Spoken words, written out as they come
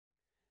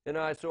An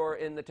eyesore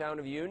in the town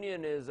of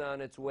Union is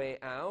on its way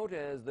out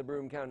as the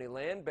Broome County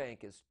Land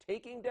Bank is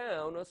taking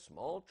down a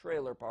small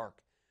trailer park.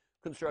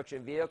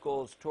 Construction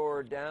vehicles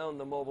tore down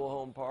the mobile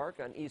home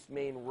park on East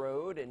Main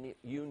Road in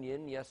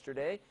Union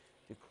yesterday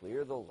to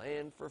clear the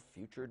land for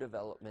future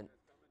development.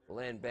 The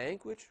Land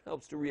Bank, which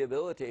helps to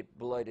rehabilitate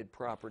blighted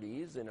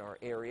properties in our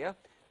area,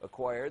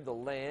 acquired the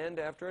land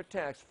after a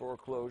tax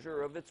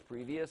foreclosure of its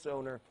previous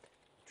owner.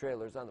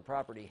 Trailers on the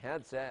property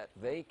had sat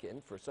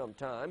vacant for some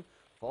time,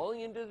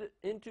 falling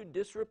into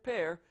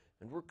disrepair,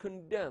 and were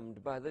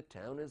condemned by the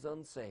town as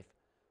unsafe.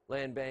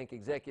 Land Bank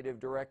Executive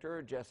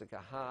Director Jessica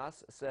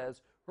Haas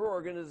says her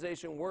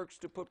organization works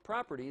to put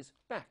properties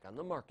back on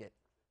the market.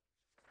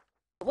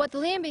 What the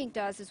Land Bank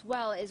does as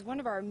well is one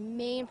of our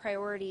main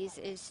priorities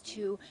is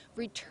to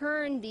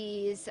return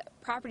these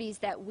properties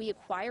that we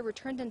acquire,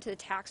 return them to the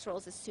tax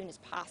rolls as soon as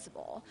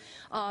possible.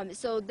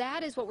 So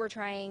that is what we're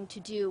trying to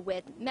do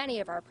with many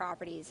of our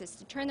properties, is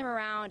to turn them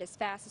around as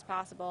fast as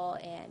possible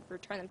and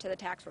return them to the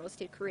tax rolls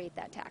to create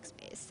that tax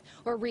base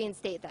or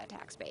reinstate that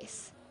tax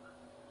base.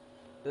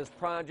 This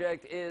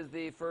project is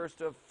the first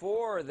of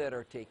 4 that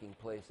are taking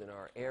place in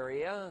our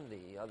area.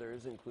 The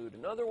others include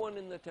another one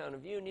in the town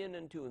of Union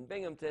and 2 in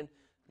Binghamton.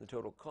 The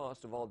total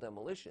cost of all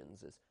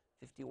demolitions is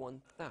 $51,000.